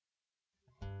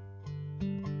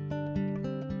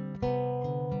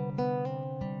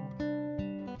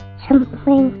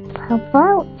something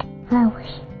about our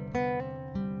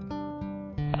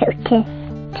Totus.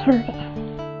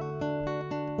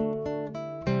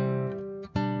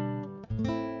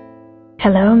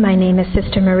 Hello, my name is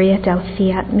Sister Maria del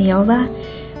Fiat Miola.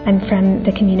 I'm from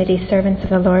the Community Servants of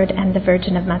the Lord and the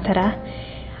Virgin of Matara.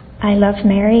 I love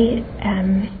Mary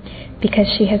because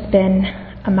she has been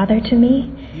a mother to me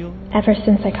ever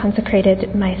since I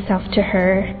consecrated myself to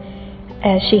her.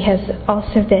 She has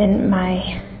also been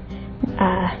my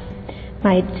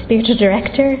spiritual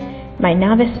director, my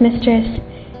novice mistress,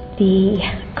 the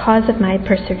cause of my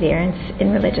perseverance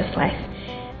in religious life.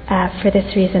 For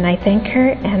this reason, I thank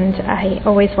her, and I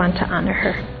always want to honor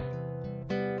her.